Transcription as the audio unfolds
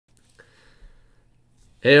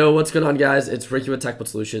Hey, what's going on, guys? It's Ricky with TechBot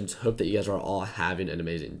Solutions. Hope that you guys are all having an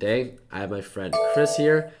amazing day. I have my friend Chris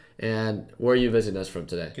here, and where are you visiting us from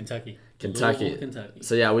today? Kentucky. Kentucky. Kentucky.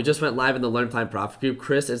 So yeah, we just went live in the Learn Plan Profit group.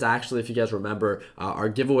 Chris is actually, if you guys remember, our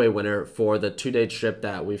giveaway winner for the 2-day trip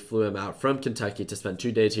that we flew him out from Kentucky to spend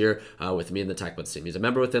 2 days here with me and the TechBot team. He's a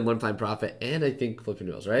member within Learn Plan Profit and I think Flipping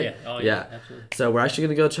Wheels, right? Yeah. Oh yeah. Absolutely. So we're actually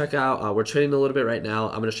gonna go check out. We're trading a little bit right now.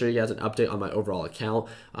 I'm gonna show you guys an update on my overall account,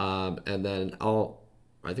 and then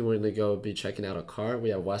I think we're going to go be checking out a car.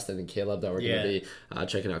 We have Weston and Caleb that we're going to be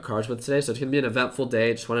checking out cars with today. So it's going to be an eventful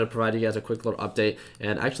day. Just wanted to provide you guys a quick little update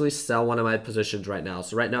and actually sell one of my positions right now.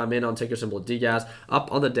 So right now I'm in on ticker symbol DGAS,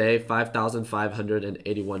 up on the day,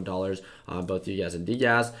 $5,581 on both DGAS and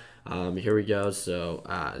DGAS. Here we go. So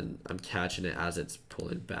I'm catching it as it's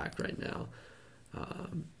pulling back right now.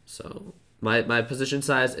 So my position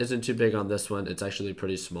size isn't too big on this one. It's actually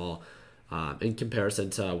pretty small. In comparison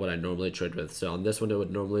to what I normally trade with. So on this one, it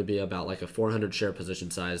would normally be about like a 400 share position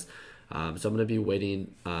size. So I'm going to be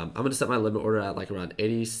waiting. I'm going to set my limit order at like around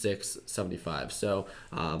 86.75. So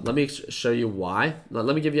let me show you why.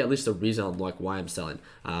 Let me give you at least a reason on like why I'm selling.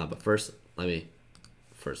 But first, let me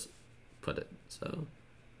put it. So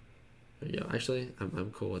there you go. Actually,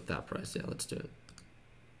 I'm cool with that price. Yeah, let's do it.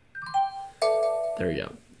 There you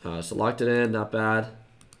go. So locked it in, not bad.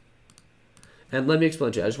 And let me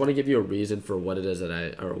explain to you. I just want to give you a reason for what it is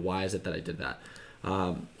that or why is it that I did that.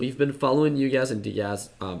 We've been following you guys and DGAS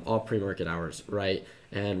all pre-market hours, right?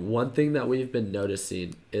 And one thing that we've been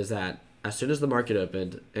noticing is that as soon as the market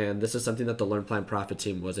opened, and this is something that the Learn Plan Profit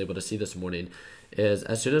team was able to see this morning, is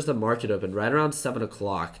as soon as the market opened, right around 7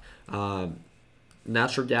 o'clock,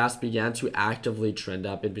 natural gas began to actively trend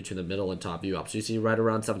up in between the middle and top view up. So you see right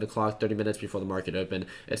around 7 o'clock, 30 minutes before the market opened,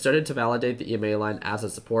 it started to validate the EMA line as a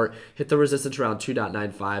support, hit the resistance around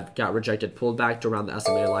 2.95, got rejected, pulled back to around the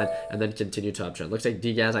SMA line, and then continued to uptrend. Looks like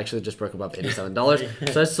DGAS actually just broke above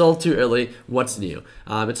 $87. So I sold too early. What's new?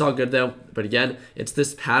 It's all good though. But again, it's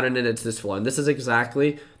this pattern and it's this flow. And this is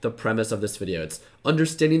exactly the premise of this video. It's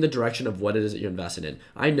understanding the direction of what it is that you're investing in.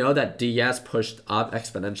 I know that DGAS pushed up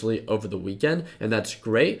exponentially over the weekend, and that's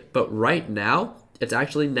great. But right now, it's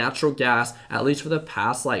actually natural gas, at least for the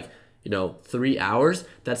past 3 hours,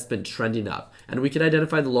 that's been trending up. And we can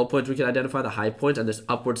identify the low points, we can identify the high points and this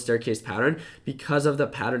upward staircase pattern because of the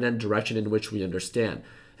pattern and direction in which we understand.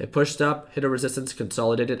 It pushed up, hit a resistance,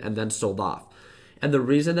 consolidated, and then sold off. And the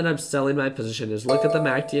reason that I'm selling my position is look at the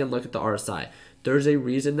MACD and look at the RSI. There's a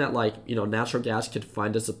reason that natural gas could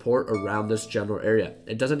find a support around this general area.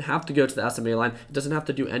 It doesn't have to go to the SMA line. It doesn't have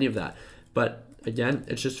to do any of that. But again,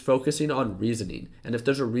 it's just focusing on reasoning. And if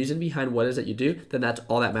there's a reason behind what it is that you do, then that's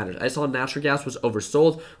all that matters. I saw natural gas was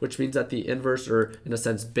oversold, which means that the inverse, or in a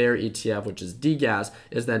sense, bear ETF, which is DGAS,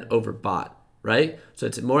 is then overbought. Right? So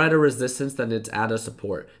it's more at a resistance than it's at a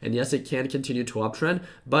support. And yes, it can continue to uptrend,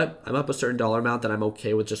 but I'm up a certain dollar amount that I'm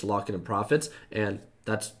okay with just locking in profits. And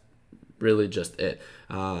that's really just it.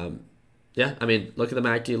 Yeah, I mean, look at the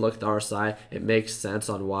MACD, look at the RSI. It makes sense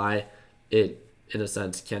on why it, in a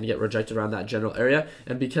sense, can get rejected around that general area.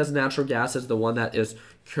 And because natural gas is the one that is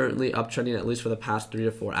currently uptrending, at least for the past 3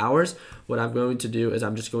 to 4 hours, what I'm going to do is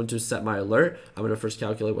I'm just going to set my alert. I'm going to first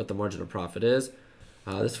calculate what the margin of profit is.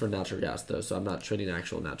 This is for natural gas though, so I'm not trading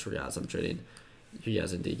actual natural gas. I'm trading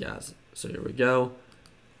UGAS and DGAS. So here we go.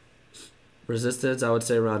 Resistance, I would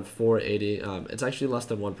say around 480. It's actually less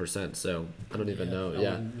than 1%, so I don't even know.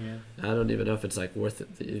 I don't even know if it's like worth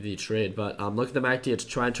the trade. But look at the MACD. It's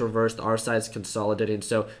trying to reverse. The RSI is consolidating,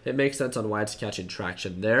 so it makes sense on why it's catching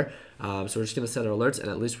traction there. So we're just going to set our alerts, and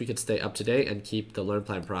at least we could stay up to date and keep the Learn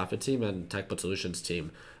Plan Profit team and TechBot Solutions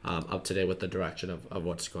team up to date with the direction of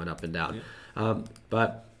what's going up and down.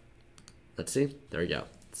 But let's see. There we go.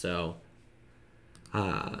 So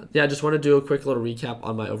yeah, I just want to do a quick little recap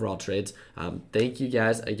on my overall trades. Thank you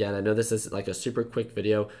guys again. I know this is like a super quick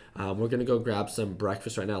video. We're gonna go grab some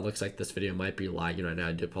breakfast right now. It looks like this video might be lagging right now.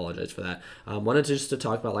 I do apologize for that. Wanted to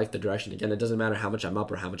talk about like the direction. Again, it doesn't matter how much I'm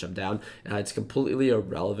up or how much I'm down. It's completely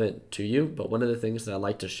irrelevant to you, but one of the things that I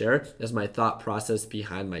like to share is my thought process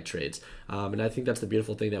behind my trades. And I think that's the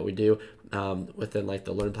beautiful thing that we do within like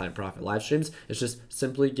the Learn Plan Profit live streams. It's just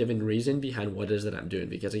simply giving reason behind what it is that I'm doing,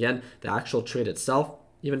 because again, the actual trade itself,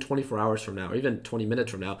 even 24 hours from now or even 20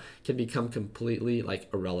 minutes from now, can become completely like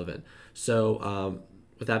irrelevant. So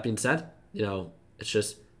with that being said, it's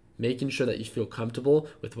just making sure that you feel comfortable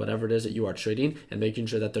with whatever it is that you are trading and making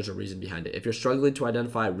sure that there's a reason behind it. If you're struggling to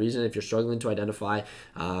identify a reason, if you're struggling to identify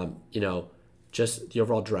just the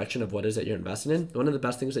overall direction of what it is that you're investing in, one of the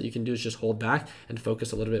best things that you can do is just hold back and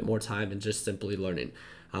focus a little bit more time and just simply learning.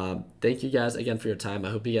 Thank you guys again for your time.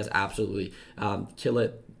 I hope you guys absolutely kill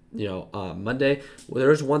it Monday. Well,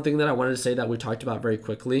 there's one thing that I wanted to say that we talked about very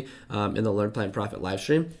quickly in the Learn Plan Profit live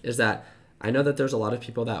stream is that I know that there's a lot of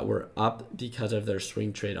people that were up because of their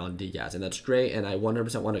swing trade on DGAS, and that's great. And I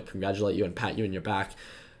 100% want to congratulate you and pat you in your back.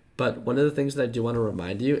 But one of the things that I do want to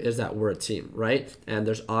remind you is that we're a team, right? And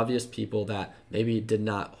there's obvious people that maybe did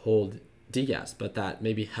not hold DGAS, but that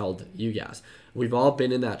maybe held UGAS. We've all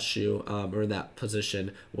been in that shoe or in that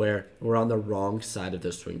position where we're on the wrong side of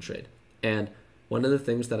the swing trade. And one of the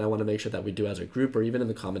things that I want to make sure that we do as a group or even in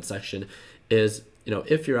the comment section is,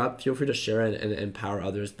 if you're up, feel free to share and empower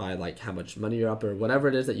others by like how much money you're up or whatever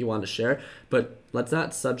it is that you want to share. But let's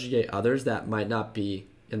not subjugate others that might not be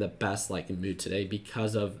in the best mood today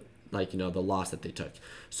because of the loss that they took.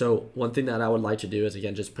 So one thing that I would like to do is,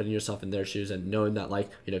 again, just putting yourself in their shoes and knowing that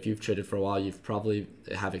if you've traded for a while, you've probably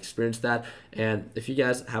have experienced that. And if you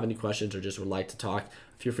guys have any questions or just would like to talk,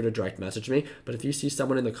 feel free to direct message me. But if you see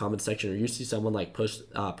someone in the comment section or you see someone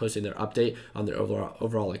posting their update on their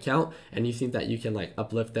overall account and you think that you can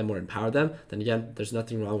uplift them or empower them, then again, there's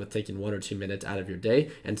nothing wrong with taking 1 or 2 minutes out of your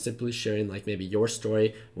day and simply sharing maybe your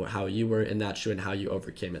story or how you were in that shoe and how you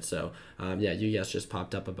overcame it. So you guys just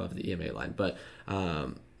popped up above the EMA line. But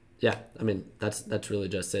yeah, I mean, that's really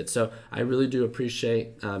just it. So I really do appreciate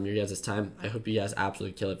your guys' time. I hope you guys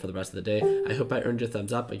absolutely kill it for the rest of the day. I hope I earned your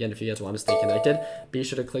thumbs up. Again, if you guys want to stay connected, be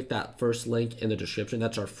sure to click that first link in the description.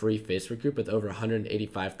 That's our free Facebook group with over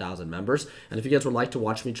 185,000 members. And if you guys would like to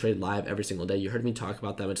watch me trade live every single day, you heard me talk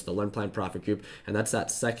about them. It's the Learn Plan Profit group, and that's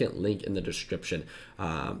that second link in the description.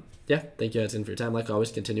 Yeah, thank you guys again for your time. Like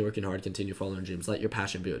always, continue working hard, continue following your dreams. Let your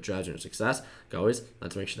passion be what drives your success. Like always,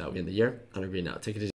 let's make sure that we end the year on a green note. Take it easy.